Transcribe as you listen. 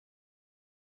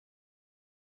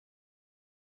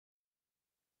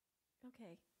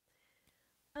Okay.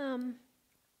 Um,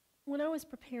 when I was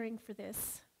preparing for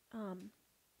this,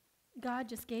 God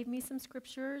just gave me some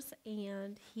scriptures,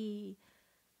 and He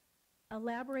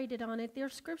elaborated on it. They're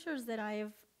scriptures that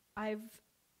I've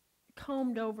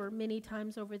combed over many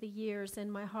times over the years,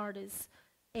 and my heart is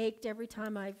ached every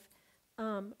time I've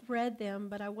read them,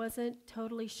 but I wasn't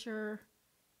totally sure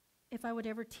if I would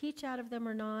ever teach out of them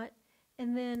or not.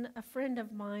 And then a friend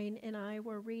of mine and I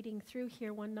were reading through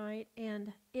here one night,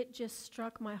 and it just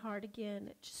struck my heart again.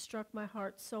 It just struck my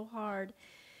heart so hard.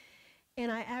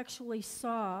 And I actually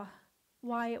saw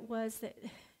why it was that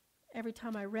every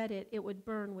time I read it, it would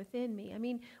burn within me. I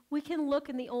mean, we can look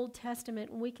in the Old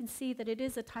Testament and we can see that it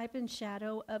is a type and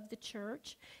shadow of the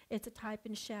church. It's a type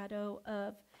and shadow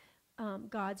of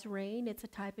God's reign. It's a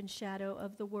type and shadow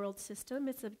of the world system.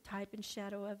 It's a type and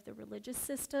shadow of the religious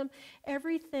system.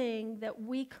 Everything that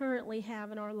we currently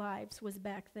have in our lives was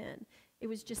back then. It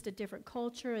was just a different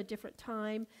culture, a different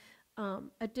time,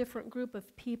 a different group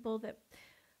of people that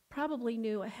probably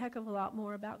knew a heck of a lot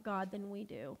more about God than we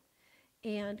do.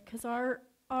 And because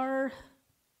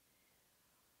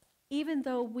even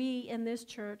though we in this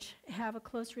church have a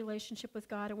close relationship with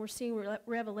God and we're seeing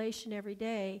revelation every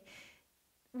day,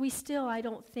 we still, I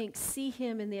don't think, see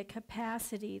Him in the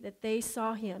capacity that they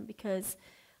saw Him, because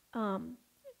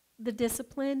the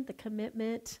discipline, the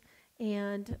commitment,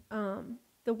 and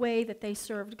the way that they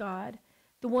served God,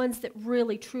 the ones that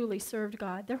really, truly served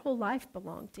God, their whole life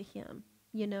belonged to Him,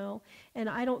 you know. And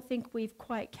I don't think we've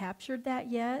quite captured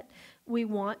that yet. We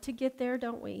want to get there,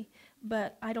 don't we?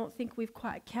 But I don't think we've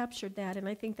quite captured that, and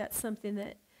I think that's something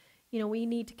that, you know, we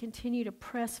need to continue to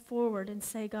press forward and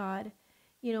say, God,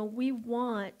 you know, we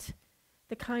want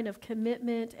the kind of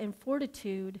commitment and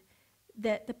fortitude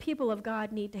that the people of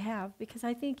God need to have, because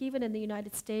I think even in the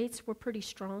United States, we're pretty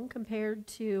strong compared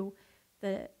to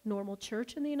the normal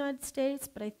church in the United States,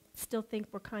 but I still think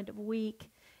we're kind of weak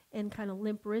and kind of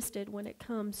limp-wristed when it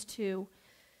comes to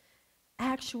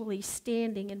actually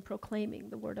standing and proclaiming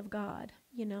the Word of God,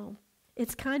 you know.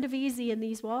 It's kind of easy in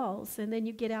these walls, and then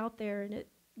you get out there and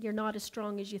you're not as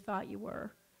strong as you thought you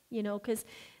were, you know, because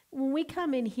when we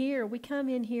come in here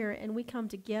and we come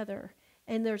together,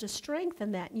 and there's a strength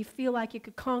in that, and you feel like you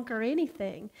could conquer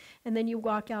anything, and then you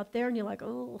walk out there and you're like,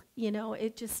 oh, you know,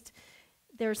 it just,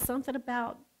 there's something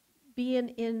about being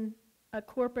in a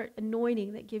corporate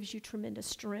anointing that gives you tremendous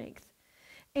strength.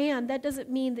 And that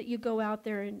doesn't mean that you go out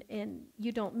there and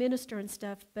you don't minister and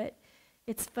stuff, but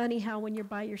it's funny how when you're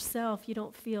by yourself, you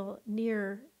don't feel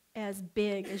near as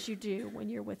big as you do when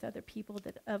you're with other people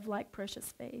that of like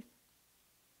precious faith.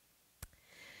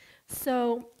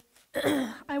 So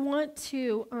I want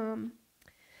to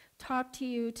talk to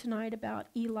you tonight about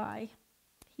Eli.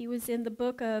 He was in the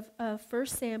book of 1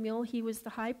 Samuel. He was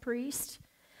the high priest.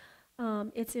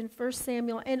 It's in 1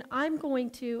 Samuel. And I'm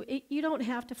going to, you don't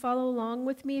have to follow along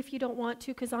with me if you don't want to,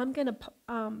 because I'm going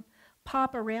to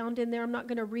pop around in there. I'm not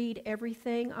going to read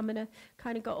everything. I'm going to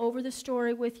kind of go over the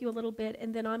story with you a little bit,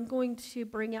 and then I'm going to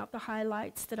bring out the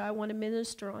highlights that I want to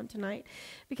minister on tonight.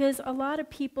 Because a lot of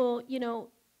people, you know,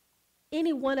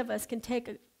 any one of us can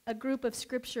take a group of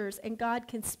scriptures, and God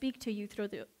can speak to you through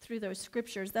those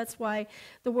scriptures. That's why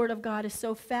the Word of God is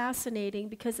so fascinating,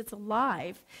 because it's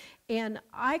alive. And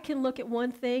I can look at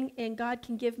one thing, and God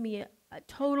can give me a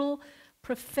total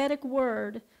prophetic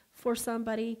word for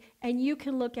somebody, and you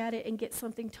can look at it and get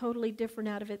something totally different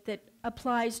out of it that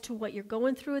applies to what you're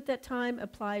going through at that time,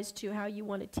 applies to how you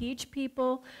want to teach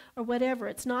people, or whatever.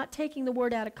 It's not taking the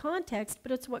word out of context,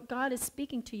 but it's what God is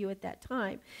speaking to you at that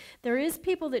time. There is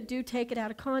people that do take it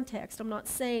out of context. I'm not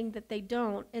saying that they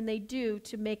don't, and they do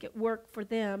to make it work for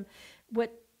them,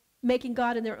 making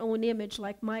God in their own image,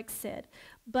 like Mike said.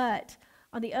 But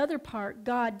on the other part,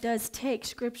 God does take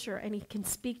Scripture, and He can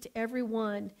speak to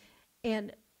everyone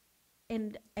and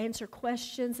answer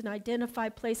questions and identify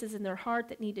places in their heart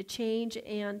that need to change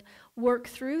and work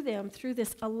through them through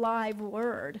this alive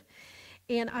word.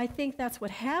 And I think that's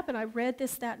what happened. I read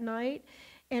this that night,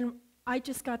 and I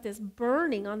just got this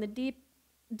burning on the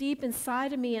deep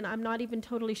inside of me, and I'm not even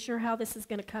totally sure how this is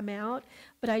going to come out.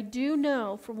 But I do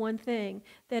know, for one thing,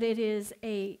 that it's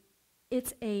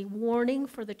a warning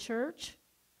for the church,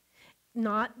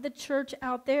 not the church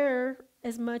out there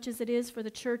as much as it is for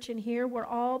the church in here. We're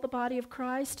all the body of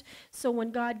Christ. So when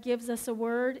God gives us a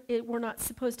word, we're not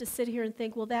supposed to sit here and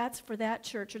think, well, that's for that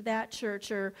church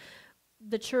or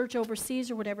the church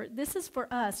overseas or whatever. This is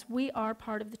for us. We are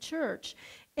part of the church.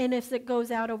 And if it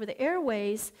goes out over the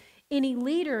airways, any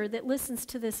leader that listens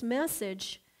to this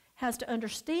message has to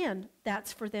understand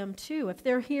that's for them too. If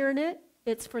they're hearing it,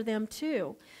 it's for them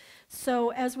too.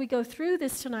 So as we go through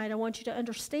this tonight, I want you to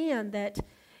understand that,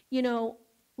 you know,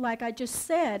 like I just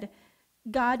said,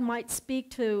 God might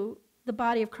speak to the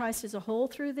body of Christ as a whole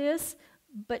through this,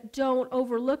 but don't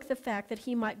overlook the fact that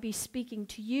he might be speaking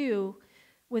to you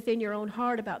within your own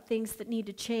heart about things that need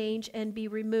to change and be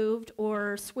removed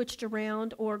or switched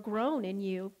around or grown in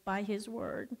you by his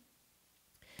word.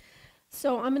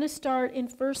 So I'm going to start in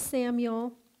 1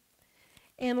 Samuel.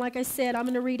 And like I said, I'm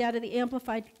going to read out of the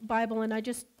Amplified Bible. And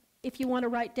if you want to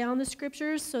write down the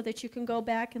scriptures so that you can go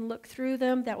back and look through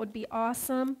them, that would be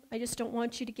awesome. I just don't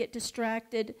want you to get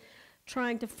distracted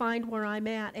trying to find where I'm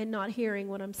at and not hearing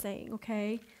what I'm saying,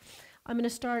 okay? I'm going to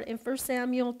start in 1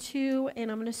 Samuel 2,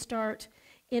 and I'm going to start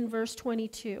in verse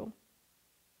 22.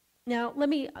 Now,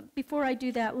 before I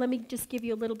do that, let me just give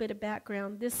you a little bit of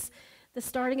background. The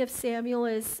starting of Samuel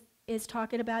is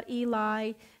talking about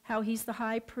Eli, how he's the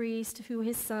high priest, who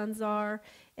his sons are,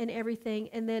 and everything.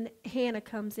 And then Hannah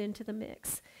comes into the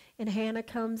mix. And Hannah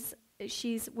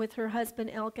she's with her husband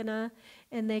Elkanah,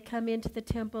 and they come into the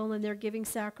temple, and they're giving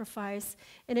sacrifice.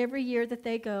 And every year that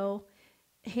they go,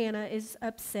 Hannah is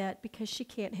upset because she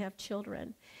can't have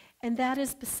children. And that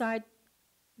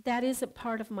isn't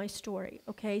part of my story,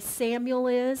 okay? Samuel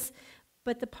is,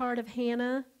 but the part of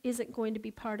Hannah isn't going to be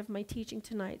part of my teaching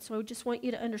tonight. So I just want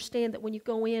you to understand that when you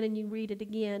go in and you read it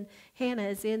again, Hannah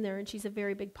is in there, and she's a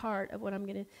very big part of what I'm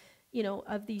going to,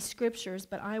 of these scriptures.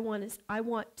 But I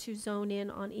want to zone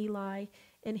in on Eli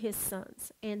and his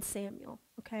sons and Samuel,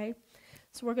 okay?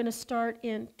 So we're going to start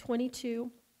in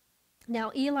 22.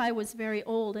 Now Eli was very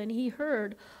old, and he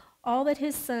heard all that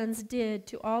his sons did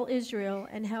to all Israel,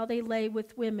 and how they lay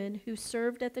with women who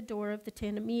served at the door of the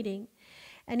tent of meeting.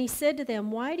 And he said to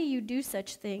them, "Why do you do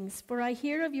such things? For I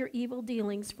hear of your evil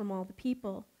dealings from all the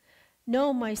people.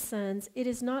 No, my sons, it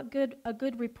is not a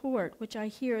good report which I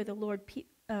hear the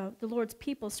Lord's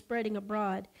people spreading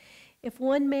abroad. If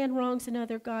one man wrongs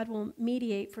another, God will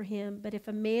mediate for him. But if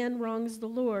a man wrongs the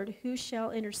Lord, who shall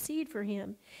intercede for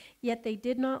him? Yet they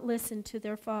did not listen to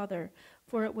their father,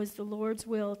 for it was the Lord's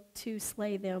will to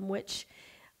slay them." Which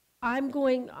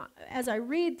as I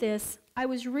read this, I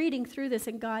was reading through this,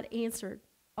 and God answered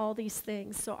all these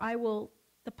things. So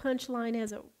the punchline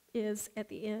as it is at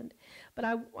the end. But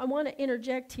I want to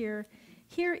interject here.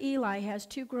 Here Eli has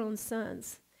 2 grown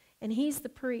sons, and he's the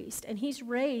priest, and he's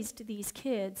raised these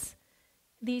kids,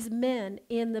 these men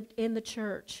in the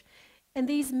church. And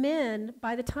these men,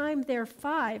 by the time they're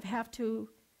 5, have to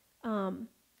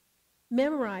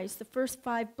memorize the first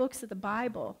 5 books of the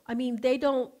Bible. I mean, they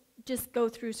don't just go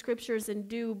through scriptures and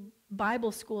do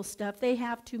Bible school stuff. They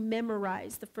have to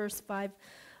memorize the first 5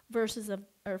 books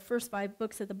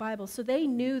of the Bible. So they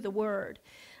knew the word.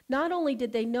 Not only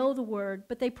did they know the word,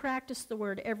 but they practiced the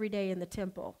word every day in the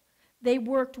temple. They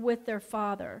worked with their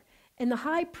father. And the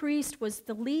high priest was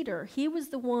the leader. He was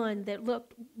the one that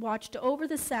watched over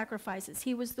the sacrifices.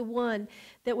 He was the one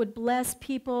that would bless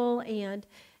people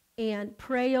and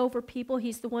pray over people.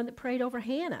 He's the one that prayed over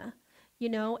Hannah,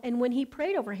 And when he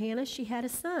prayed over Hannah, she had a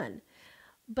son.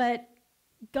 But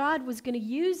God was going to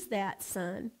use that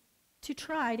son to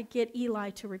try to get Eli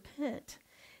to repent.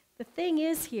 The thing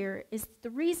is the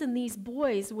reason these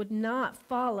boys would not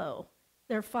follow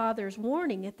their father's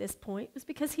warning at this point was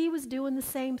because he was doing the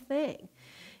same thing.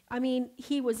 I mean,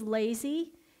 he was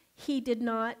lazy. He did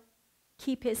not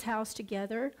keep his house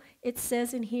together. It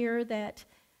says in here that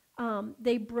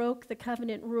they broke the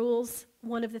covenant rules.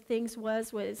 One of the things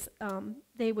was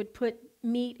they would put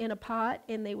meat in a pot,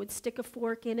 and they would stick a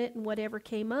fork in it, and whatever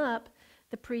came up,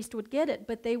 the priest would get it,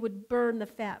 but they would burn the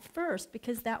fat first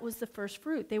because that was the first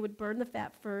fruit. They would burn the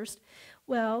fat first.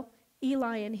 Well,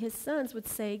 Eli and his sons would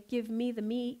say, "Give me the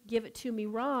meat, give it to me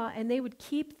raw," and they would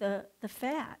keep the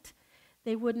fat.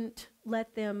 They wouldn't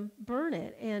let them burn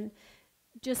it.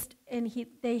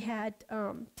 They had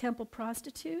temple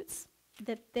prostitutes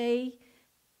that they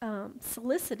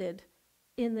solicited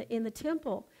in the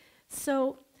temple.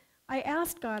 So I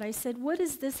asked God, I said, "What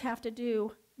does this have to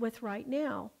do with right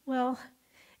now?" Well,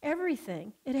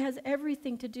 everything. It has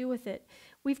everything to do with it.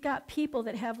 We've got people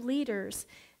that have leaders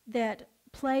that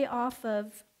play off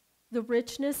of the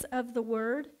richness of the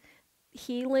word,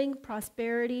 healing,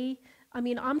 prosperity. I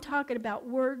mean, I'm talking about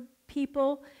word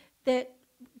people that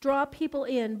draw people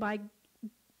in by,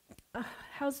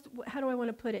 how do I want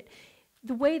to put it?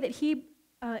 The way that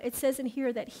it says in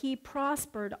here that he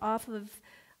prospered off of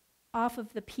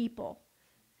the people.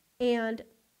 And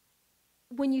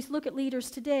when you look at leaders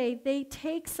today, they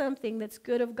take something that's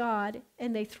good of God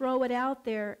and they throw it out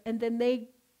there, and then they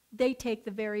take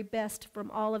the very best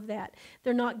from all of that.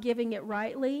 They're not giving it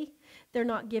rightly. They're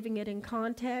not giving it in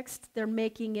context. They're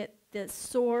making it the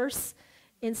source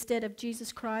instead of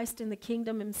Jesus Christ and the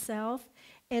kingdom himself,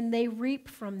 and they reap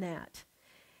from that.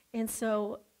 And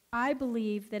so I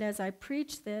believe that as I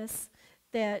preach this,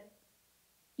 that,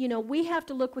 we have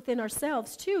to look within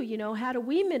ourselves too. How do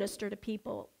we minister to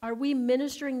people? Are we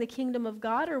ministering the kingdom of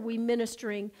God, or are we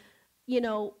ministering,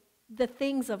 the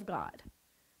things of God,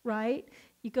 right?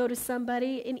 You go to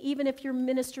somebody, and even if you're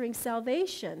ministering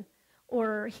salvation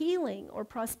or healing or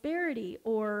prosperity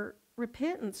or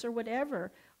repentance or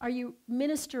whatever, are you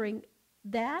ministering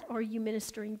that, or are you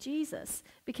ministering Jesus?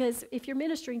 Because if you're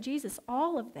ministering Jesus,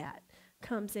 all of that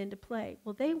comes into play.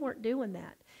 Well, they weren't doing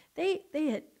that. They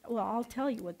had, well, I'll tell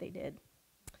you what they did.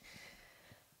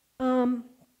 Now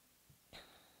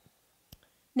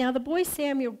the boy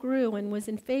Samuel grew and was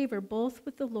in favor both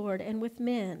with the Lord and with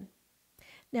men.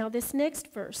 Now this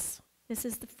next verse, this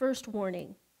is the first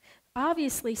warning.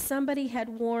 Obviously, somebody had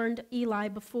warned Eli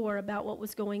before about what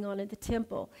was going on in the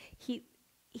temple. He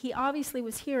obviously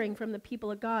was hearing from the people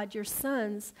of God, your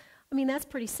sons, that's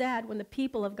pretty sad when the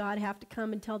people of God have to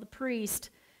come and tell the priest,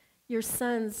 your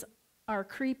sons are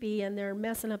creepy and they're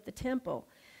messing up the temple.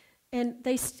 And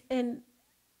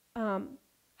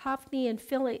Hophni and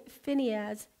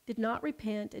Phinehas did not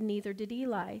repent, and neither did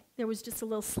Eli. There was just a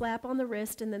little slap on the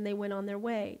wrist, and then they went on their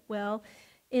way. Well,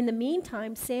 in the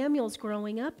meantime, Samuel's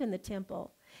growing up in the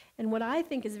temple. And what I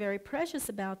think is very precious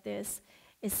about this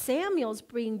is Samuel's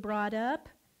being brought up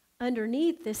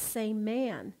underneath this same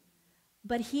man,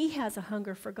 but he has a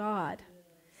hunger for God.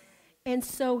 And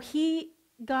so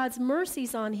God's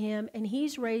mercy's on him, and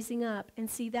he's raising up. And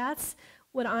see, that's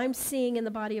what I'm seeing in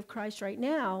the body of Christ right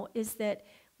now, is that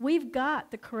we've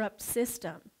got the corrupt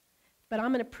system. But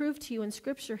I'm going to prove to you in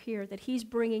Scripture here that he's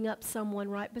bringing up someone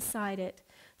right beside it,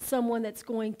 someone that's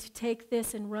going to take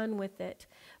this and run with it.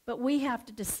 But we have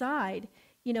to decide.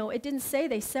 It didn't say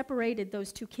they separated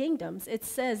those two kingdoms. It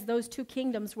says those two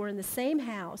kingdoms were in the same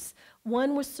house.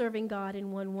 One was serving God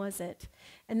and one wasn't.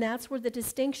 And that's where the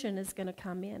distinction is going to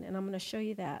come in, and I'm going to show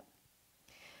you that.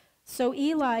 So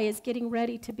Eli is getting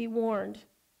ready to be warned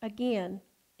again.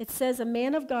 It says, a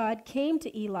man of God came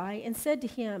to Eli and said to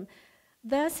him,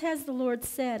 thus has the Lord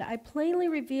said, I plainly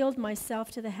revealed myself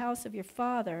to the house of your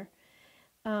father,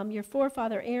 your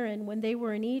forefather Aaron, when they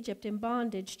were in Egypt in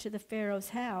bondage to the Pharaoh's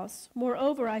house.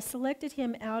 Moreover, I selected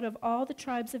him out of all the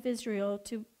tribes of Israel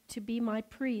to be my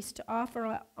priest, to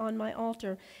offer on my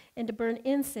altar, and to burn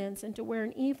incense, and to wear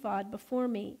an ephod before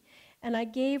me. And I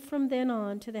gave from then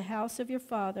on to the house of your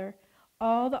father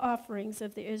all the offerings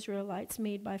of the Israelites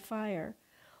made by fire.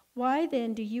 Why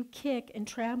then do you kick and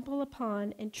trample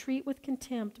upon and treat with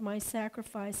contempt my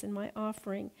sacrifice and my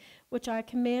offering, which I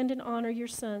command and honor your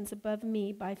sons above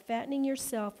me by fattening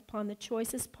yourself upon the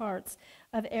choicest parts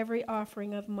of every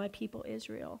offering of my people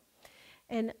Israel?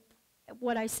 And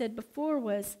what I said before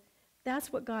was,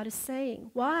 that's what God is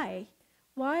saying. Why?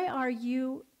 Why are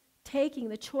you taking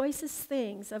the choicest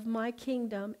things of my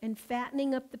kingdom and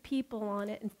fattening up the people on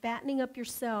it and fattening up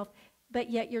yourself, but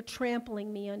yet you're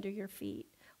trampling me under your feet?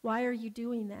 Why are you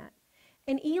doing that?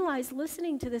 And Eli's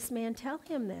listening to this man tell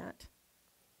him that.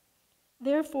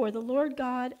 Therefore, the Lord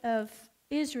God of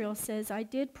Israel says, I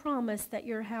did promise that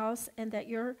your house and that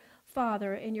your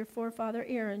father and your forefather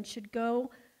Aaron should go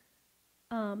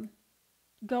on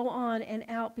and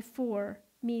out before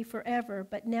me forever.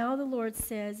 But now the Lord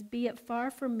says, be it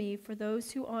far from me, for those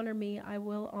who honor me I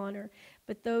will honor,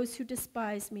 but those who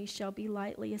despise me shall be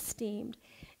lightly esteemed.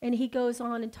 And he goes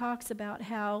on and talks about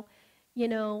how,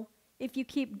 if you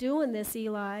keep doing this,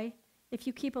 Eli, if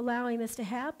you keep allowing this to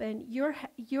happen,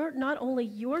 you're not only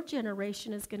your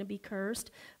generation is going to be cursed,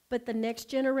 but the next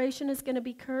generation is going to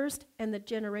be cursed, and the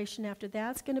generation after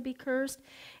that's going to be cursed,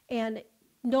 and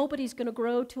nobody's going to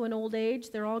grow to an old age.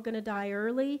 They're all going to die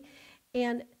early.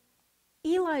 And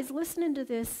Eli's listening to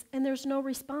this, and there's no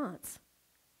response.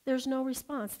 There's no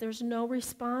response. There's no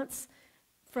response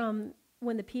from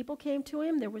when the people came to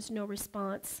him. There was no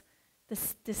response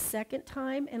this second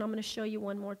time, and I'm going to show you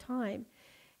one more time.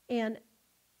 And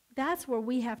that's where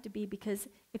we have to be, because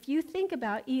if you think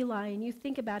about Eli and you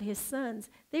think about his sons,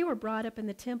 they were brought up in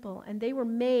the temple, and they were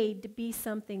made to be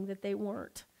something that they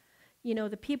weren't.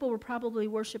 The people were probably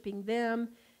worshiping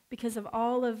them because of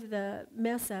all of the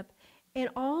mess up, and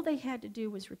all they had to do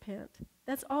was repent.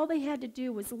 That's all they had to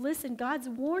do was listen. God's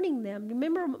warning them.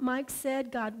 Remember Mike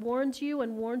said God warns you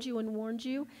and warns you and warns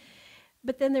you?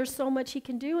 But then there's so much he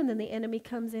can do, and then the enemy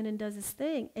comes in and does his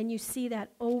thing. And you see that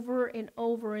over and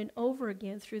over and over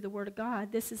again through the Word of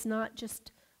God. This is not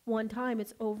just one time.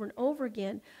 It's over and over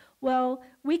again. Well,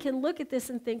 we can look at this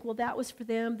and think, well, that was for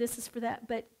them, this is for that.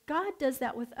 But God does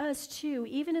that with us too.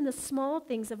 Even in the small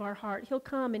things of our heart, he'll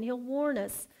come and he'll warn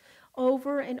us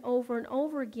over and over and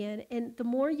over again. And the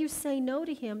more you say no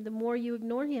to him, the more you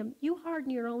ignore him, you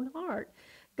harden your own heart.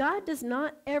 God does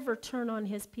not ever turn on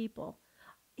his people.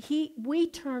 We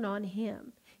turn on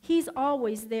him. He's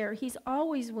always there. He's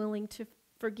always willing to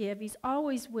forgive. He's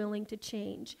always willing to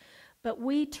change. But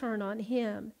we turn on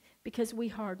him because we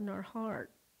harden our heart.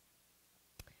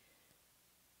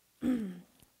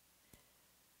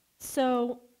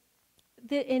 So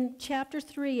in chapter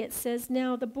 3 it says,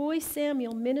 "Now the boy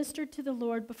Samuel ministered to the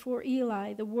Lord before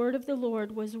Eli. The word of the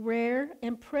Lord was rare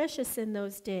and precious in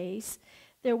those days.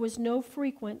 There was no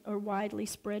frequent or widely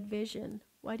spread vision."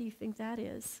 Why do you think that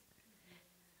is?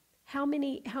 How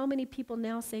many people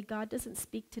now say God doesn't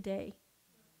speak today?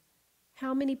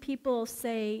 How many people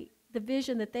say the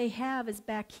vision that they have is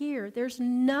back here? There's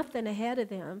nothing ahead of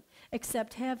them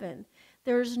except heaven.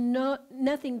 There's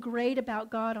nothing great about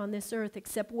God on this earth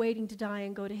except waiting to die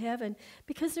and go to heaven,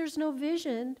 because there's no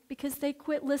vision, because they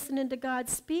quit listening to God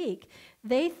speak.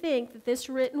 They think that this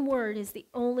written word is the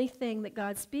only thing that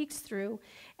God speaks through,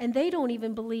 and they don't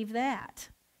even believe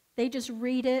that. They just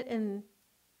read it, and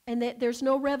there's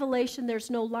no revelation,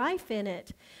 there's no life in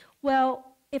it.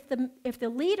 Well, if the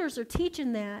leaders are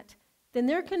teaching that, then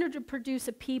they're going to produce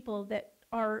a people that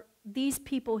are these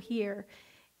people here.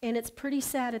 And it's pretty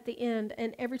sad at the end.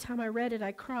 And every time I read it,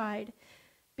 I cried,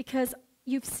 because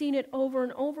you've seen it over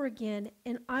and over again.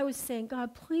 And I was saying,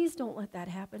 God, please don't let that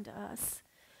happen to us.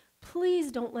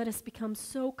 Please don't let us become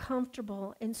so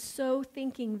comfortable and so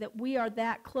thinking that we are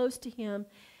that close to him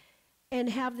and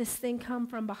have this thing come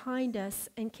from behind us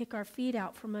and kick our feet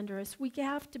out from under us. We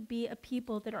have to be a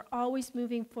people that are always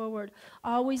moving forward,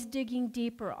 always digging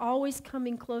deeper, always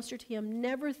coming closer to him,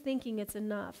 never thinking it's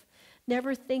enough,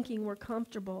 never thinking we're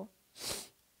comfortable.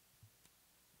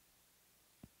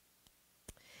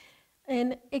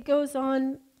 And it goes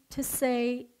on to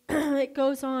say, it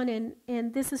goes on,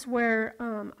 and this is where,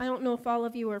 I don't know if all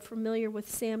of you are familiar with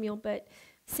Samuel, but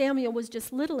Samuel was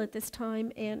just little at this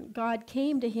time, and God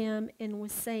came to him and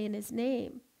was saying his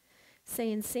name,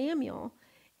 saying Samuel,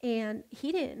 and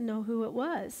he didn't know who it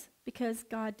was because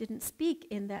God didn't speak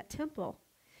in that temple.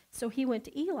 So he went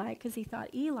to Eli because he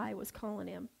thought Eli was calling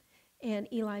him, and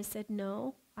Eli said,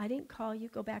 "No, I didn't call you,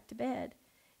 go back to bed."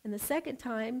 And the second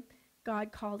time,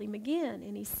 God called him again,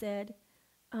 and he said,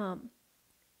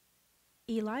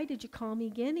 "Eli, did you call me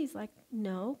again?" He's like,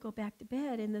 "No, go back to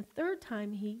bed." And the third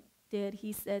time he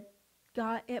said,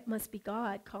 "God, it must be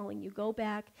God calling you. Go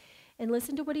back and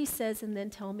listen to what he says and then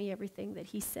tell me everything that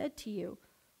he said to you."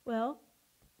 Well,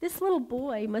 this little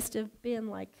boy must have been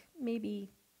like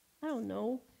maybe, I don't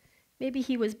know, maybe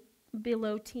he was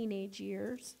below teenage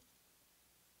years.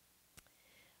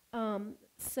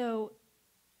 So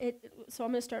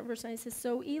I'm going to start verse 9. It says,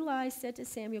 "So Eli said to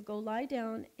Samuel, 'Go lie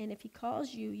down, and if he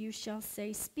calls you, you shall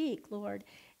say, Speak, Lord,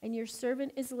 and your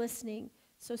servant is listening.'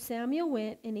 So Samuel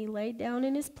went, and he laid down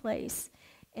in his place.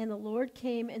 And the Lord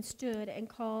came and stood and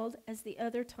called as the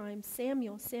other time,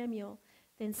 'Samuel, Samuel.'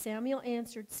 Then Samuel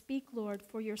answered, 'Speak, Lord,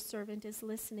 for your servant is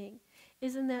listening.'"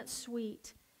 Isn't that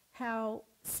sweet how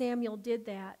Samuel did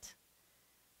that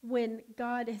when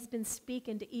God has been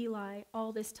speaking to Eli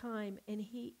all this time, and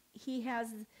he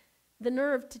has the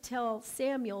nerve to tell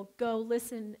Samuel, "Go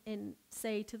listen and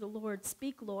say to the Lord,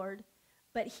 Speak, Lord,"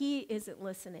 but he isn't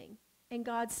listening. And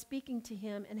God's speaking to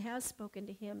him and has spoken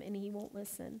to him, and he won't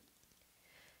listen.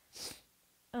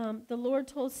 The Lord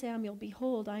told Samuel,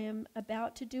 "Behold, I am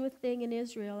about to do a thing in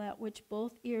Israel at which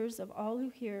both ears of all who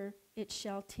hear it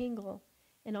shall tingle.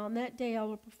 And on that day I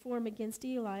will perform against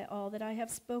Eli all that I have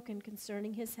spoken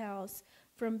concerning his house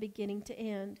from beginning to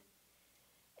end.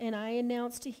 And I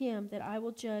announce to him that I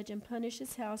will judge and punish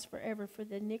his house forever for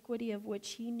the iniquity of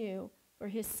which he knew, for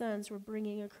his sons were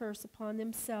bringing a curse upon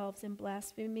themselves and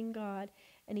blaspheming God,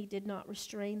 and he did not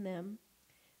restrain them.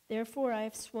 Therefore I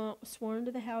have sworn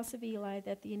to the house of Eli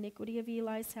that the iniquity of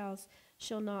Eli's house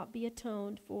shall not be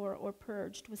atoned for or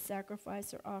purged with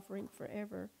sacrifice or offering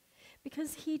forever."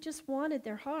 Because he just wanted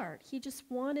their heart. He just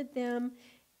wanted them.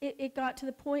 It got to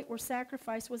the point where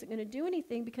sacrifice wasn't going to do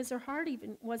anything because their heart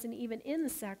wasn't even in the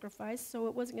sacrifice, so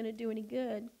it wasn't going to do any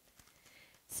good.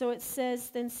 So it says,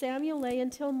 "Then Samuel lay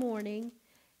until morning,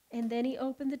 and then he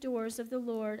opened the doors of the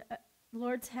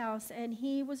Lord's house, and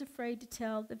he was afraid to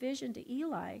tell the vision to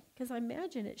Eli," because I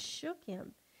imagine it shook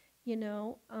him,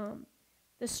 the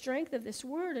strength of this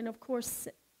word. And of course,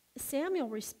 Samuel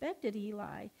respected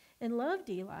Eli and loved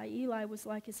Eli. Eli was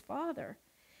like his father.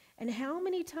 And how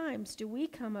many times do we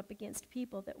come up against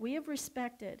people that we have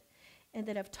respected and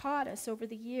that have taught us over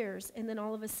the years, and then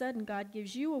all of a sudden God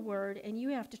gives you a word and you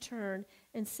have to turn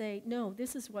and say, "No,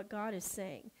 this is what God is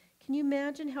saying." Can you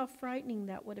imagine how frightening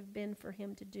that would have been for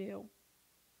him to do?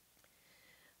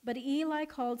 But Eli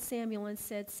called Samuel and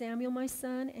said, "Samuel, my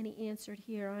son," and he answered,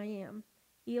 "Here I am."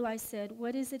 Eli said,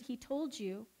 "What is it he told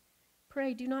you?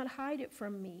 Pray, do not hide it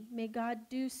from me. May God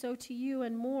do so to you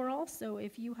and more also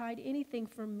if you hide anything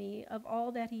from me of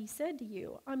all that he said to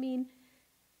you." I mean,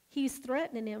 he's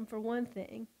threatening him for one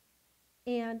thing.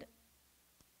 And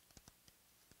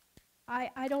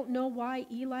I don't know why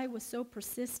Eli was so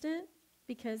persistent,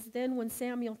 because then when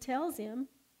Samuel tells him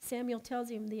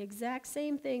the exact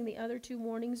same thing the other two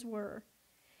warnings were.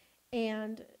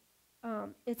 And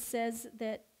it says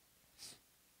that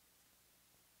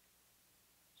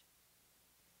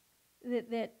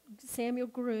Samuel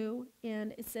grew,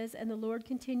 and it says, "And the Lord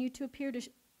continued to appear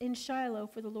in Shiloh,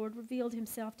 for the Lord revealed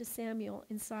himself to Samuel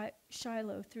in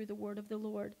Shiloh through the word of the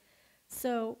Lord."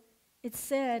 So it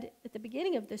said at the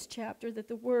beginning of this chapter that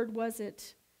the word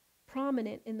wasn't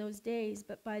prominent in those days,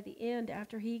 but by the end,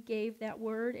 after he gave that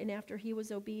word and after he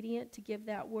was obedient to give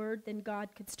that word, then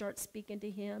God could start speaking to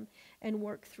him and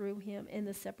work through him, and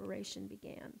the separation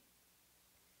began.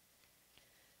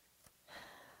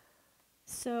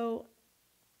 So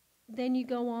then you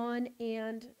go on,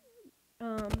 and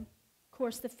of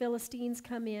course the Philistines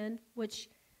come in, which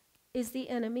is the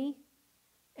enemy,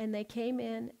 and they came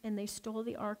in and they stole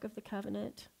the Ark of the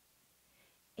Covenant.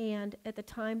 And at the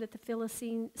time that the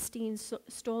Philistines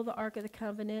stole the Ark of the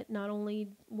Covenant, not only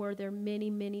were there many,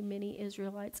 many, many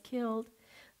Israelites killed,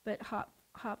 but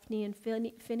Hophni and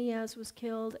Phinehas was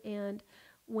killed. And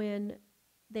when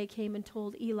they came and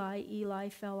told Eli, Eli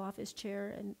fell off his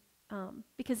chair, and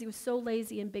because he was so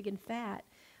lazy and big and fat,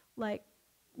 like,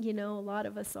 a lot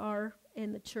of us are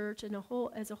in the church, and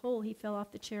as a whole, he fell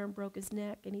off the chair and broke his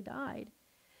neck, and he died.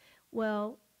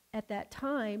 Well, at that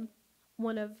time,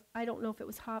 I don't know if it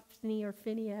was Hophni or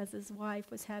Phinehas'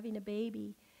 wife, was having a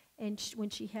baby, and when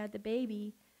she had the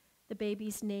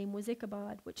baby's name was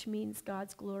Ichabod, which means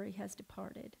God's glory has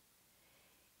departed.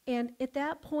 And at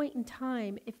that point in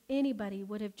time, if anybody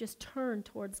would have just turned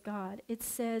towards God, it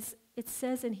says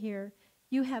in here,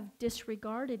 "You have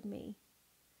disregarded me."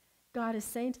 God is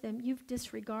saying to them, "You've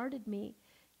disregarded me."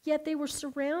 Yet they were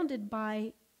surrounded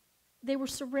by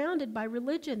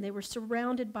religion. They were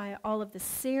surrounded by all of the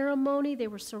ceremony. They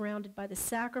were surrounded by the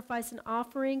sacrifice and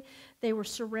offering. They were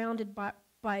surrounded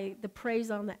by the praise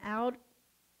on the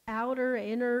outer,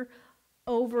 inner,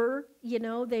 over.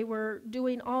 They were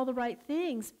doing all the right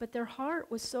things, but their heart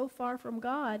was so far from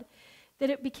God that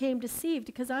it became deceived.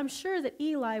 Because I'm sure that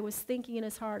Eli was thinking in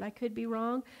his heart, I could be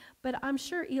wrong, but I'm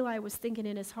sure Eli was thinking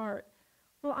in his heart,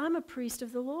 well, I'm a priest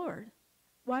of the Lord.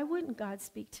 Why wouldn't God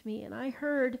speak to me? And I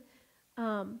heard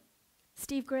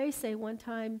Steve Gray say one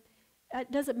time,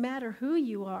 it doesn't matter who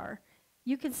you are.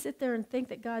 You can sit there and think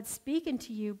that God's speaking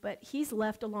to you, but he's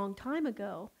left a long time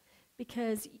ago,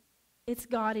 because it's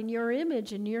God in your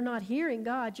image, and you're not hearing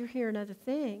God, you're hearing other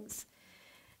things.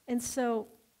 And so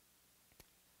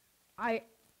I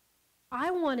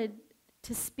wanted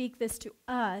to speak this to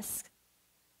us,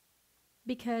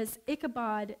 because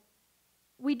Ichabod,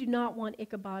 we do not want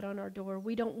Ichabod on our door.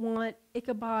 We don't want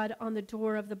Ichabod on the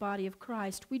door of the body of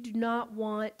Christ. We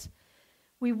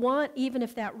want, even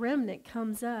if that remnant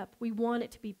comes up, we want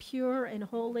it to be pure and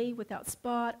holy, without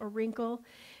spot or wrinkle.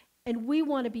 And we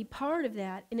want to be part of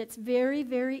that. And it's very,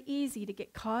 very easy to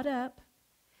get caught up.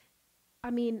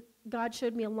 I mean, God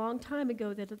showed me a long time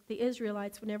ago that the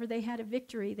Israelites, whenever they had a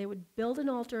victory, they would build an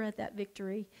altar at that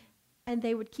victory, and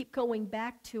they would keep going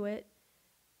back to it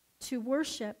to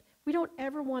worship. We don't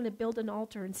ever want to build an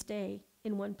altar and stay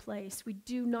in one place. We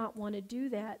do not want to do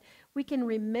that. We can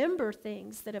remember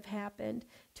things that have happened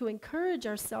to encourage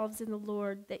ourselves in the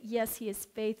Lord, that yes, he is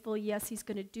faithful, yes, he's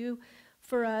going to do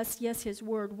for us, yes, his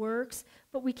word works,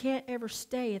 but we can't ever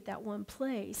stay at that one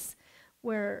place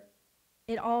where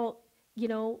it all,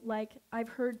 like I've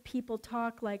heard people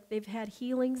talk like they've had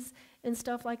healings and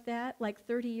stuff like that, like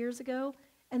 30 years ago.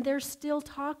 And they're still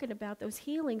talking about those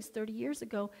healings 30 years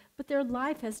ago, but their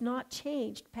life has not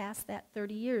changed past that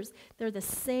 30 years. They're the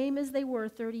same as they were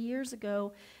 30 years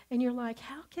ago. And you're like,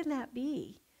 how can that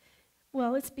be?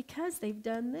 Well, it's because they've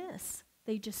done this.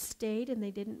 They just stayed and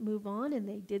they didn't move on, and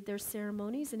they did their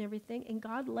ceremonies and everything, and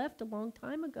God left a long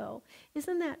time ago.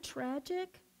 Isn't that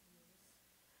tragic?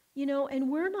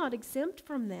 And we're not exempt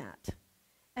from that.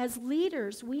 As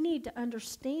leaders, we need to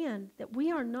understand that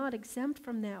we are not exempt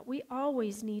from that. We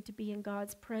always need to be in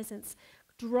God's presence,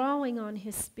 drawing on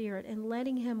his Spirit and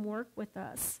letting him work with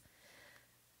us,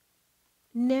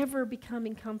 never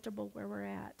becoming comfortable where we're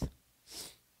at.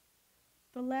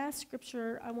 The last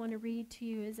scripture I want to read to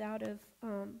you is out of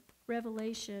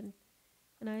Revelation.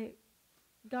 And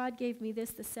God gave me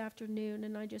this afternoon,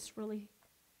 and I just really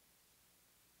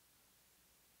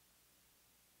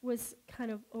was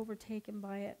kind of overtaken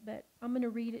by it, but I'm going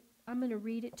to read it I'm going to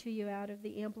read it to you out of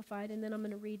the Amplified, and then I'm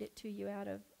going to read it to you out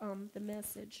of the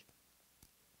Message.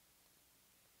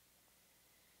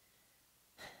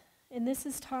 And this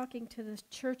is talking to the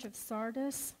church of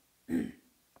Sardis.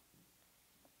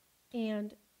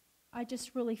 And I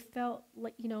just really felt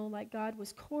like, like God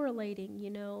was correlating,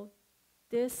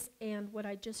 this and what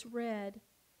I just read,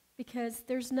 because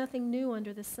there's nothing new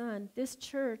under the sun. This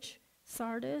church,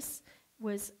 Sardis,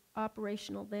 was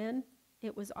operational then.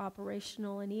 It was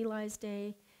operational in Eli's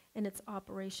day, and it's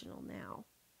operational now.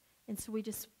 And so we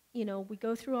just, we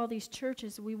go through all these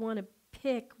churches. We want to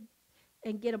pick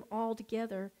and get them all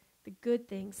together, the good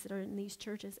things that are in these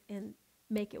churches, and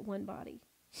make it one body.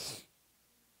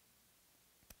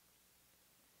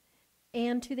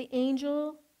 And to the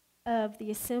angel of the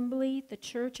assembly, the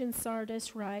church in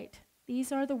Sardis, write,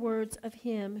 these are the words of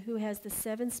him who has the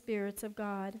 7 spirits of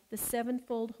God, the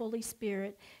 7-fold Holy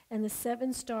Spirit, and the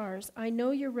 7 stars. I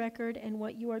know your record and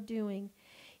what you are doing.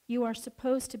 You are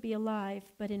supposed to be alive,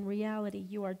 but in reality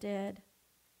you are dead.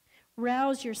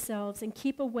 Rouse yourselves and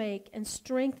keep awake and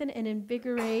strengthen and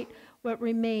invigorate what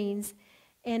remains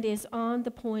and is on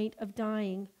the point of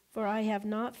dying. For I have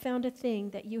not found a thing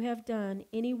that you have done,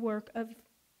 any work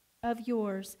of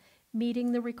yours,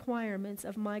 meeting the requirements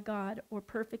of my God or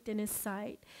perfect in his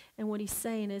sight. And what he's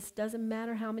saying is, doesn't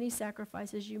matter how many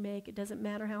sacrifices you make. It doesn't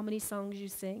matter how many songs you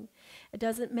sing. It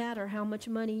doesn't matter how much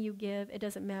money you give. It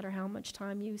doesn't matter how much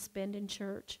time you spend in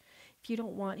church. If you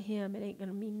don't want him, it ain't going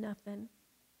to mean nothing.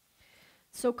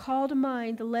 So call to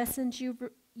mind the lessons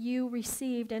you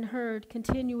received and heard,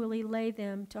 continually lay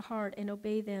them to heart and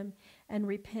obey them and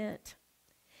repent.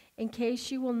 In case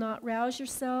you will not rouse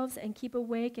yourselves and keep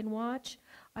awake and watch,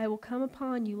 I will come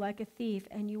upon you like a thief,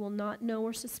 and you will not know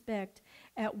or suspect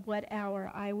at what hour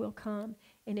I will come.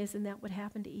 And isn't that what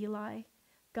happened to Eli?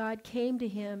 God came to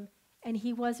him, and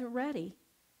he wasn't ready.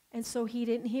 And so he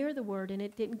didn't hear the word, and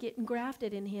it didn't get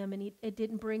engrafted in him, and it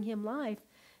didn't bring him life,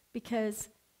 because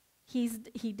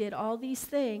he did all these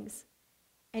things.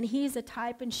 And he's a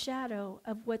type and shadow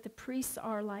of what the priests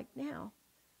are like now.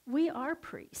 We are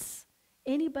priests.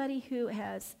 Anybody who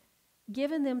has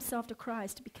given themselves to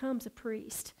Christ becomes a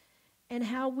priest. And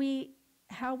how we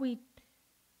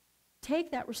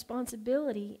take that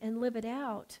responsibility and live it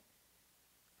out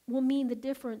will mean the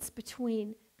difference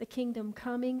between the kingdom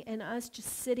coming and us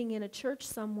just sitting in a church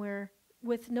somewhere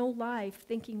with no life,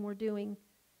 thinking we're doing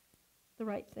the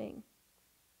right thing.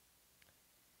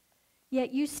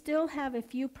 Yet you still have a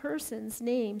few persons'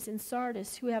 names in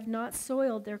Sardis who have not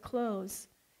soiled their clothes,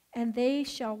 and they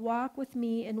shall walk with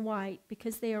me in white,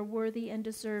 because they are worthy and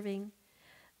deserving.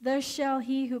 Thus shall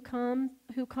he who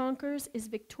conquers is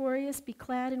victorious be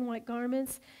clad in white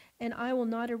garments, and I will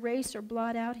not erase or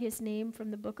blot out his name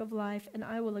from the book of life, and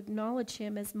I will acknowledge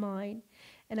him as mine,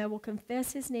 and I will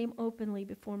confess his name openly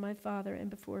before my Father and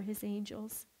before his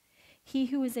angels. He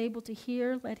who is able to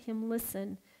hear, let him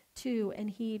listen to and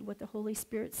heed what the Holy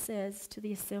Spirit says to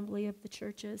the assembly of the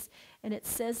churches. And it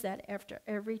says that after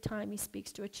every time he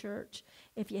speaks to a church.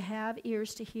 If you have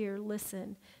ears to hear,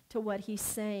 listen to what he's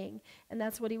saying. And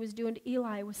that's what he was doing to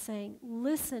Eli, was saying,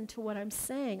 listen to what I'm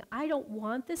saying. I don't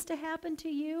want this to happen to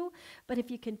you, but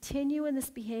if you continue in this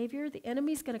behavior, the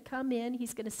enemy's going to come in,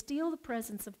 he's going to steal the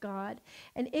presence of God,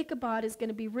 and Ichabod is going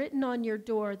to be written on your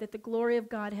door that the glory of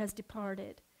God has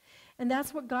departed. And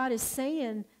that's what God is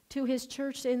saying to his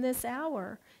church in this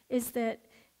hour, is that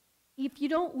if you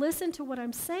don't listen to what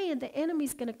I'm saying, the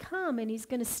enemy's going to come and he's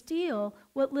going to steal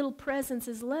what little presence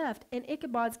is left, and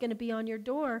Ichabod's going to be on your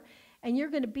door, and you're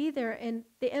going to be there, and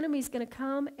the enemy's going to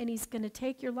come and he's going to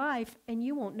take your life, and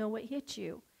you won't know what hit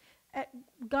you.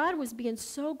 God was being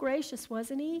so gracious,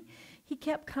 wasn't he? He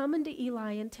kept coming to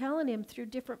Eli and telling him through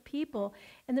different people,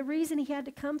 and the reason he had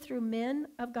to come through men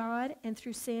of God and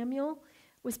through Samuel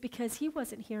was because he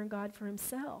wasn't hearing God for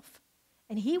himself.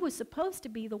 And he was supposed to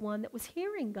be the one that was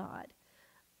hearing God.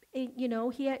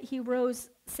 He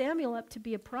rose Samuel up to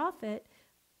be a prophet,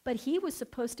 but he was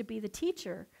supposed to be the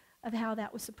teacher of how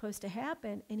that was supposed to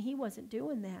happen, and he wasn't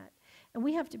doing that. And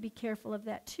we have to be careful of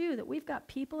that too, that we've got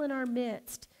people in our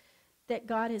midst that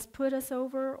God has put us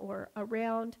over or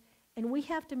around, and we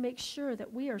have to make sure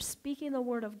that we are speaking the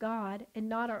word of God and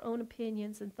not our own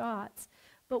opinions and thoughts,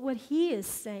 but what he is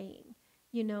saying.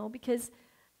 Because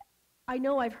I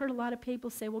know I've heard a lot of people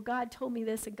say, well, God told me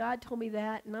this and God told me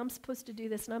that, and I'm supposed to do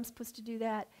this and I'm supposed to do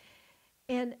that.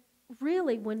 And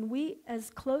really, when we, as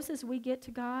close as we get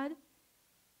to God,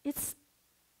 it's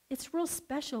real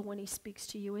special when he speaks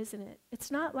to you, isn't it?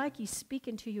 It's not like he's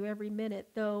speaking to you every minute,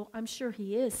 though I'm sure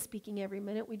he is speaking every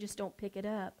minute. We just don't pick it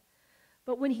up.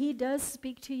 But when he does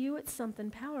speak to you, it's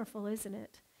something powerful, isn't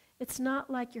it? It's not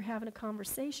like you're having a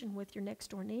conversation with your next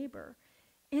door neighbor.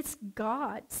 It's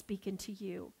God speaking to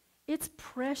you. It's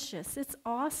precious. It's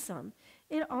awesome.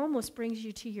 It almost brings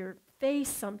you to your face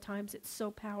sometimes. It's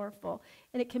so powerful.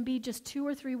 And it can be just 2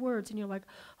 or 3 words, and you're like,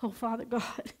 oh, Father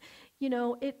God. You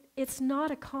know, it's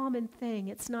not a common thing.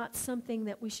 It's not something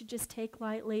that we should just take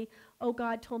lightly. Oh,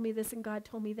 God told me this and God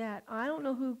told me that. I don't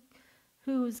know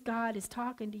whose God is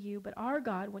talking to you, but our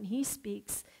God, when he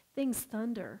speaks, things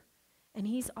thunder. And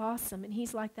he's awesome, and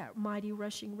he's like that mighty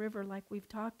rushing river like we've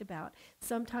talked about.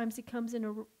 Sometimes he comes in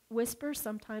a whisper,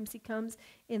 sometimes he comes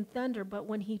in thunder, but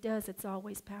when he does, it's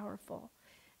always powerful.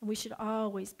 And we should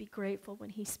always be grateful when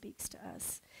he speaks to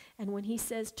us. And when he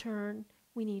says turn,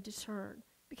 we need to turn,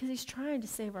 because he's trying to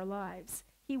save our lives.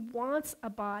 He wants a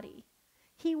body.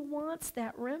 He wants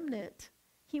that remnant.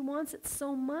 He wants it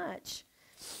so much.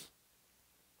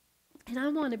 And I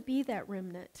want to be that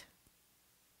remnant.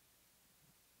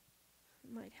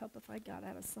 It might help if I got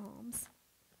out of Psalms.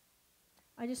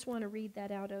 I just want to read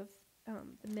that out of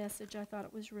the Message. I thought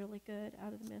it was really good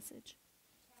out of the Message.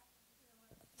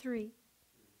 3.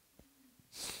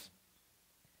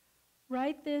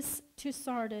 Write this to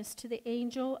Sardis, to the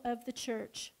angel of the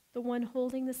church, the one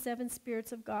holding the 7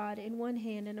 spirits of God in one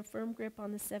hand and a firm grip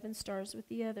on the 7 stars with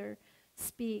the other,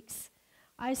 speaks.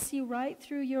 I see right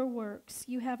through your works.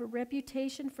 You have a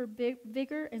reputation for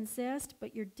vigor and zest,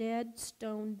 but you're dead,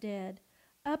 stone dead.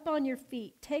 Up on your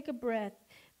feet, take a breath.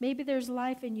 Maybe there's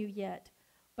life in you yet,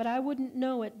 but I wouldn't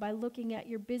know it by looking at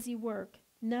your busy work.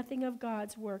 Nothing of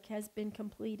God's work has been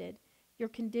completed. Your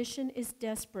condition is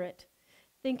desperate.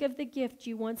 Think of the gift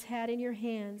you once had in your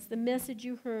hands, the message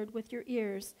you heard with your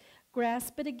ears.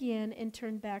 Grasp it again and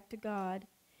turn back to God.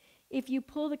 If you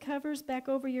pull the covers back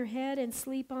over your head and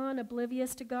sleep on,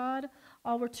 oblivious to God,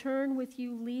 I'll return with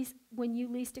you when you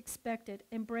least expect it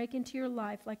and break into your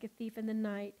life like a thief in the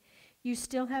night. You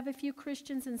still have a few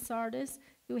Christians in Sardis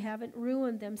who haven't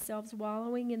ruined themselves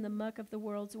wallowing in the muck of the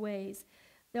world's ways.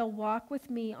 They'll walk with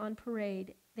me on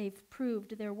parade. They've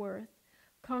proved their worth.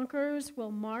 Conquerors will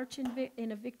march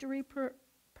in a victory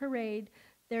parade,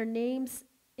 their names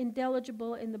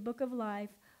indelible in the book of life.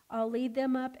 I'll lead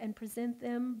them up and present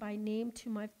them by name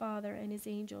to my Father and his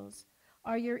angels.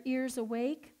 Are your ears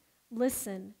awake?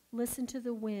 Listen. Listen to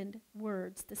the wind,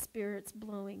 words, the Spirit's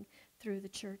blowing through the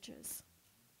churches.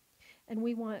 And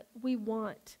we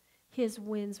want his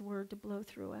wind's word to blow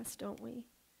through us, don't we?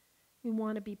 We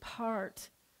want to be part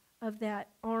of that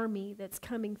army that's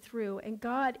coming through. And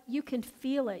God, you can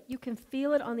feel it. You can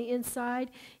feel it on the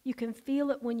inside. You can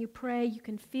feel it when you pray. You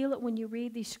can feel it when you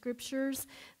read these scriptures,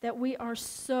 that we are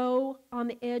so on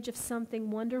the edge of something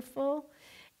wonderful,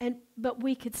 but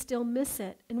we could still miss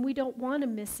it. And we don't want to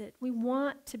miss it. We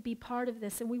want to be part of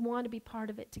this, and we want to be part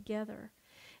of it together.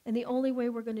 And the only way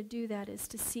we're going to do that is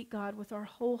to seek God with our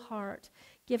whole heart,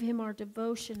 give him our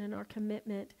devotion and our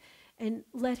commitment, and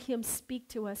let him speak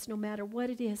to us no matter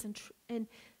what it is, and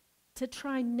to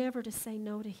try never to say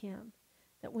no to him.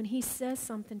 That when he says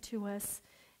something to us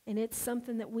and it's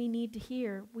something that we need to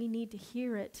hear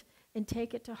it and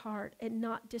take it to heart and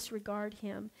not disregard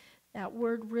him. That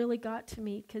word really got to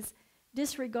me, because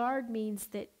disregard means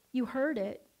that you heard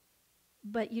it,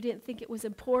 but you didn't think it was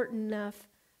important enough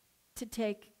to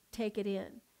take it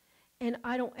in. And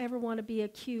I don't ever want to be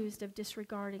accused of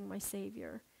disregarding my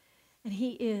Savior. And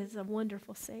he is a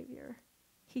wonderful Savior.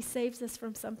 He saves us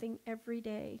from something every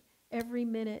day, every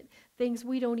minute, things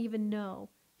we don't even know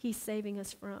he's saving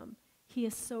us from. He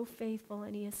is so faithful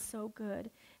and he is so good.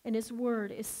 And his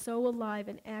word is so alive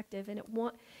and active. And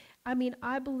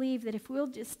I believe that if we'll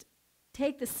just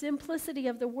take the simplicity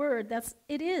of the word,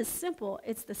 it is simple.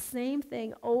 It's the same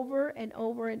thing over and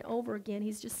over and over again.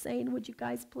 He's just saying, would you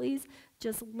guys please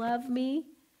just love me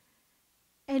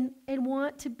and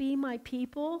want to be my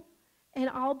people, and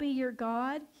I'll be your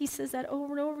God. He says that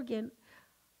over and over again.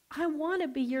 I want to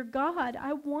be your God.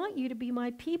 I want you to be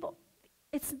my people.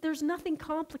 There's nothing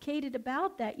complicated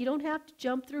about that. You don't have to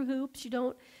jump through hoops. You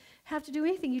don't have to do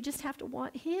anything. You just have to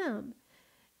want him.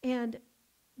 And,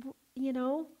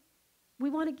 we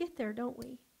want to get there, don't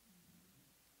we?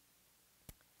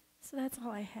 So that's all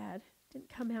I had. Didn't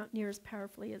come out near as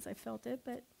powerfully as I felt it,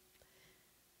 but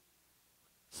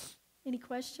any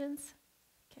questions?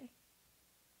 Okay.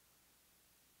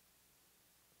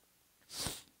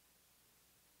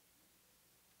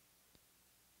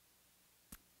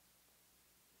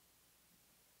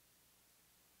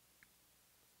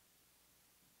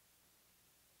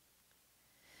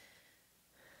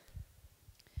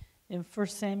 In 1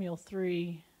 Samuel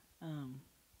 3,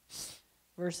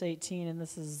 verse 18, and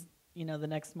this is, the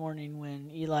next morning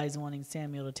when Eli's wanting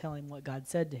Samuel to tell him what God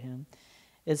said to him.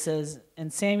 it says,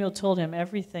 and Samuel told him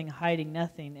everything, hiding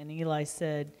nothing. And Eli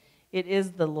said, "It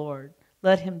is the Lord.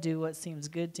 Let him do what seems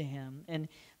good to him." And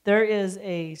there is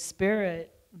a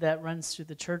spirit that runs through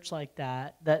the church like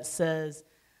that says,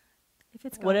 If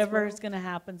it's God's whatever will. is going to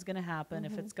happen is going to happen.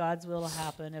 Mm-hmm. If it's God's will to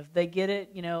happen, if they get it,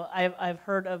 I've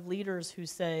heard of leaders who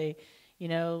say,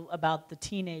 about the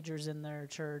teenagers in their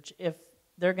church, if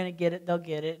they're going to get it, they'll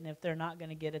get it, and if they're not going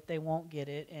to get it, they won't get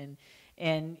it.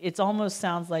 And it almost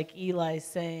sounds like Eli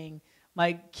saying,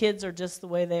 my kids are just the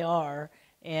way they are,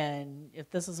 and if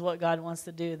this is what God wants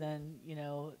to do, then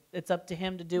it's up to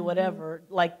him to do whatever.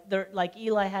 Like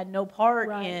Eli had no part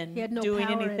in He had no doing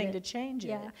power anything in to it. change it.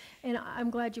 Yeah, and I'm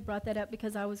glad you brought that up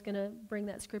because I was going to bring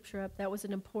that scripture up. That was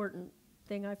an important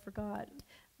thing I forgot.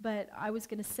 But I was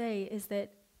going to say is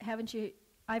that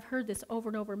I've heard this over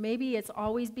and over. Maybe it's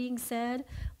always being said,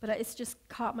 but it's just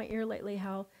caught my ear lately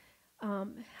how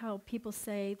people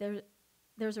say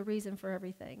there's a reason for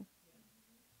everything.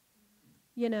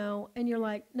 And you're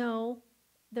like, no,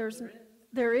 there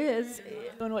is.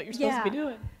 Doing what you're supposed to be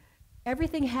doing.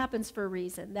 Everything happens for a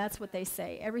reason. That's what they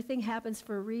say. Everything happens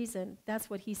for a reason. That's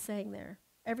what he's saying there.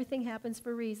 Everything happens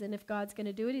for a reason. If God's going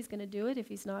to do it, he's going to do it. If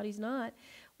he's not, he's not.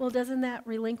 Well, doesn't that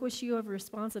relinquish you of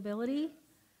responsibility?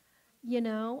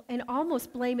 And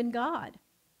almost blaming God.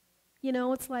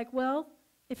 It's like, well,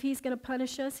 if he's going to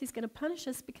punish us, he's going to punish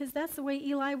us because that's the way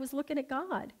Eli was looking at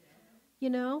God.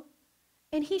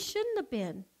 And he shouldn't have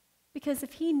been, because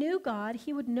if he knew God,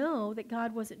 he would know that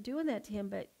God wasn't doing that to him.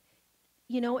 But,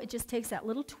 it just takes that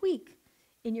little tweak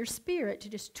in your spirit to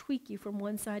just tweak you from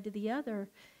one side to the other.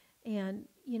 And,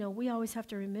 we always have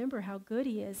to remember how good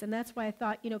he is. And that's why I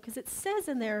thought, because it says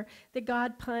in there that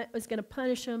God was going to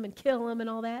punish him and kill him and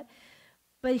all that.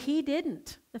 But he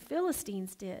didn't. The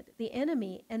Philistines did, the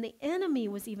enemy. And the enemy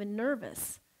was even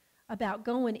nervous about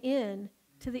going in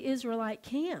to the Israelite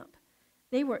camp.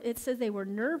 It says they were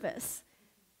nervous.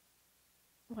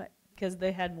 What? Because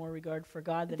they had more regard for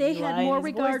God than They Eli had more and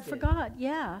his regard boys for did. God,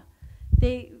 yeah.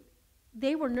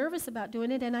 They were nervous about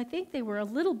doing it, and I think they were a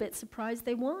little bit surprised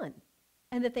they won.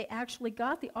 And that they actually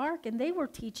got the ark, and they were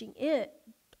teaching it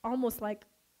almost like,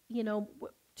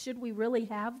 should we really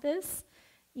have this?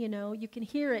 You can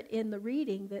hear it in the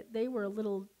reading that they were a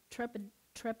little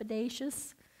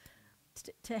trepidatious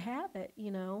to have it,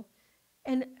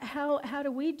 And how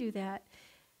do we do that?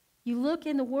 You look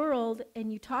in the world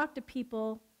and you talk to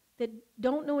people that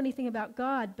don't know anything about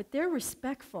God, but they're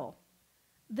respectful.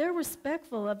 They're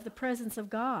respectful of the presence of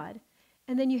God.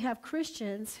 And then you have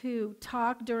Christians who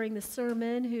talk during the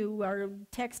sermon, who are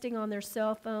texting on their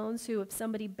cell phones, who if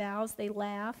somebody bows, they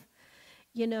laugh.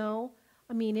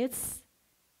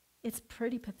 It's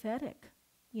pretty pathetic,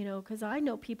 because I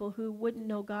know people who wouldn't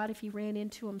know God if he ran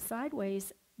into them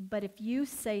sideways. But if you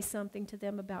say something to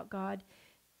them about God,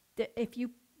 if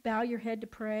you bow your head to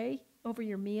pray over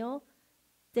your meal,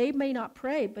 they may not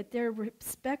pray, but they're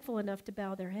respectful enough to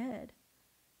bow their head,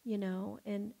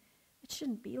 and it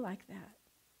shouldn't be like that,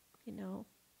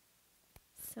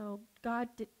 So God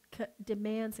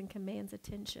demands and commands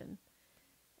attention,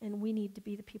 and we need to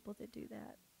be the people that do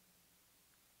that.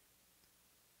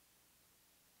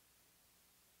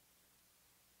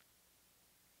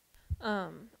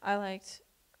 I liked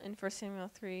in 1 Samuel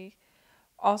 3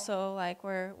 also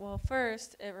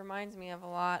first it reminds me of a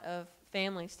lot of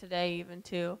families today even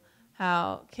too,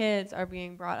 how kids are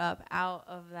being brought up out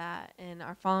of that and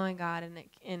are following God, and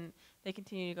they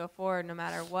continue to go forward no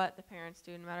matter what the parents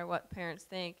do, no matter what parents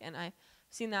think. And I've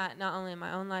seen that not only in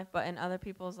my own life but in other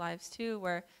people's lives too,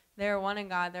 where they're wanting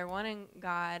God,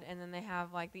 and then they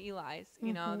have like the Elis,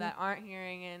 that aren't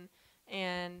hearing.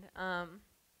 And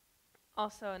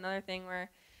also another thing where it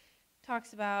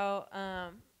talks about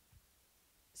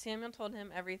Samuel told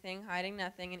him everything, hiding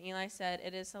nothing, and Eli said,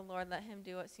 "It is the Lord, let him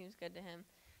do what seems good to him."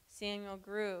 Samuel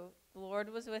grew, the Lord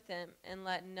was with him, and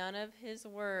let none of his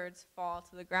words fall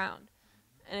to the ground.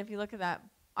 And if you look at that,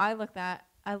 I look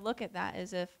at that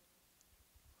as if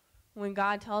when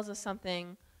God tells us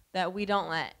something, that we don't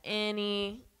let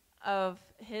any of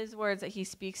his words that he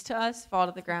speaks to us fall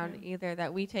to the ground either,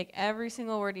 that we take every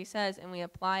single word he says and we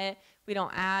apply it. We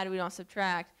don't add, we don't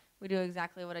subtract. We do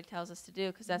exactly what it tells us to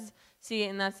do, because that's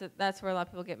where a lot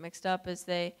of people get mixed up, is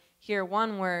they hear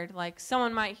one word. Like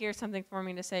someone might hear something for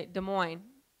me to say Des Moines,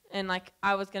 and like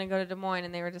I was going to go to Des Moines,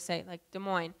 and they were to say like Des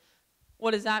Moines.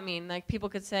 What does that mean? Like people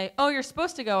could say, "Oh, you're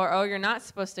supposed to go," or "Oh, you're not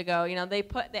supposed to go."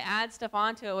 They add stuff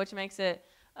onto it, which makes it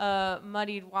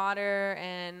muddied water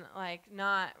and like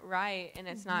not right, and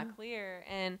it's not clear.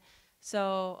 And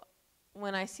so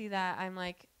when I see that, I'm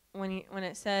like, when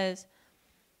it says,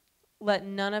 "Let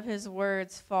none of his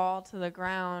words fall to the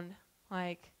ground,"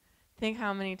 like think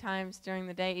how many times during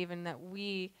the day even that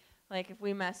we, like if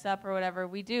we mess up or whatever,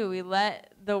 we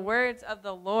let the words of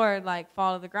the Lord like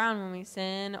fall to the ground when we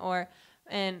sin, or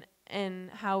and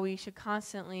how we should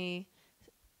constantly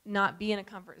not be in a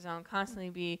comfort zone, constantly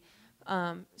be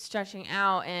stretching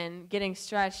out and getting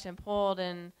stretched and pulled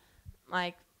and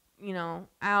like,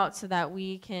 out, so that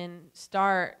we can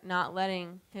start not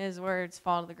letting his words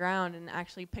fall to the ground and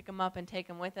actually pick them up and take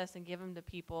them with us and give them to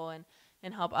people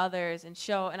and help others and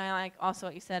show. And I like also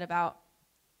what you said about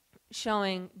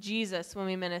showing Jesus when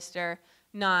we minister,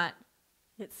 not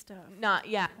His stuff. not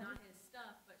his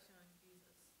stuff, but showing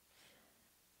Jesus.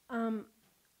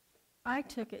 I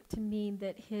took it to mean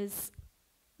that his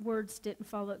words didn't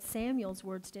fall, Samuel's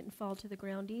words didn't fall to the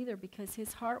ground either, because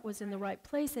his heart was in the right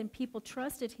place and people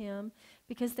trusted him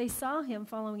because they saw him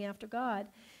following after God.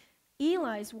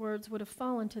 Eli's words would have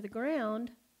fallen to the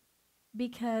ground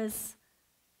because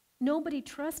nobody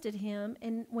trusted him,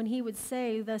 and when he would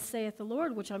say, "Thus saith the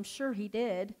Lord," which I'm sure he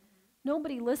did,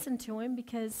 nobody listened to him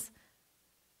because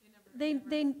they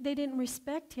didn't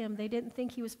respect him. They didn't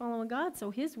think he was following God, so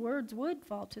his words would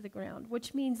fall to the ground,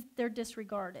 which means they're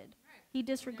disregarded. He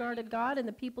disregarded God, and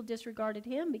the people disregarded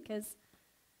him because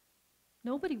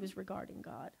nobody was regarding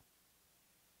God.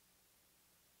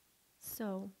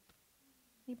 So,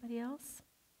 anybody else?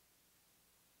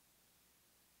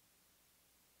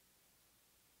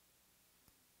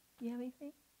 You have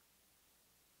anything?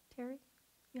 Terry,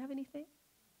 you have anything?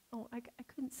 Oh, I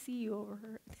couldn't see you over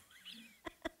her.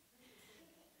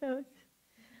 Oh,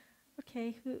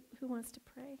 okay, who wants to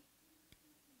pray?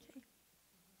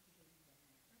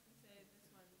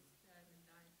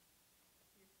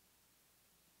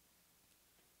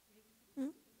 Okay.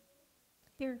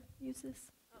 Here, use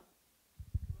this.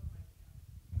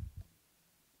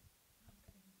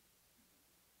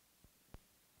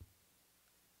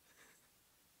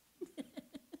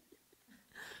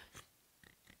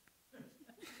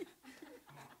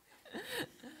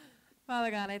 Father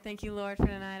God, I thank you, Lord, for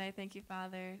tonight. I thank you,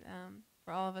 Father,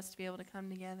 for all of us to be able to come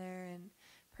together and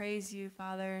praise you,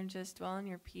 Father, and just dwell in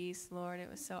your peace, Lord. It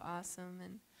was so awesome.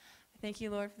 And I thank you,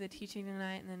 Lord, for the teaching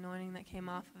tonight and the anointing that came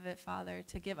off of it, Father,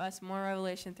 to give us more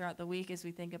revelation throughout the week as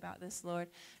we think about this, Lord,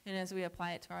 and as we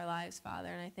apply it to our lives, Father.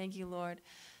 And I thank you, Lord,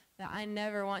 that I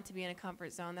never want to be in a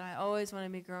comfort zone, that I always want to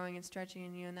be growing and stretching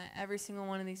in you, and that every single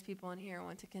one of these people in here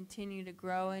want to continue to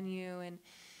grow in you and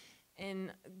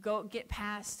go get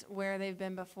past where they've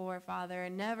been before, Father,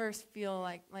 and never feel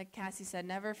like Cassie said,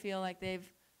 never feel like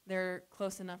they're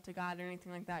close enough to God or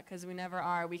anything like that, because we never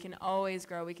are. We can always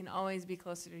grow. We can always be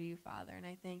closer to you, Father, and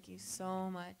I thank you so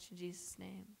much in Jesus'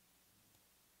 name.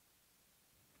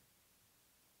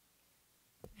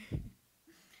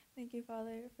 Thank you,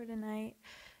 Father, for tonight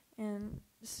and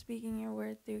speaking your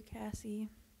word through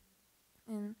Cassie.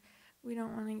 And we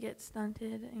don't want to get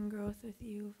stunted in growth with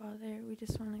you, Father. We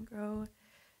just want to grow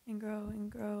and grow and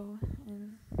grow.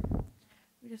 And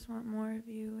we just want more of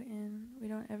you, and we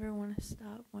don't ever want to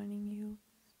stop wanting you.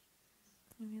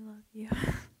 And we love you.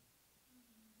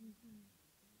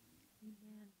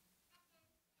 Amen.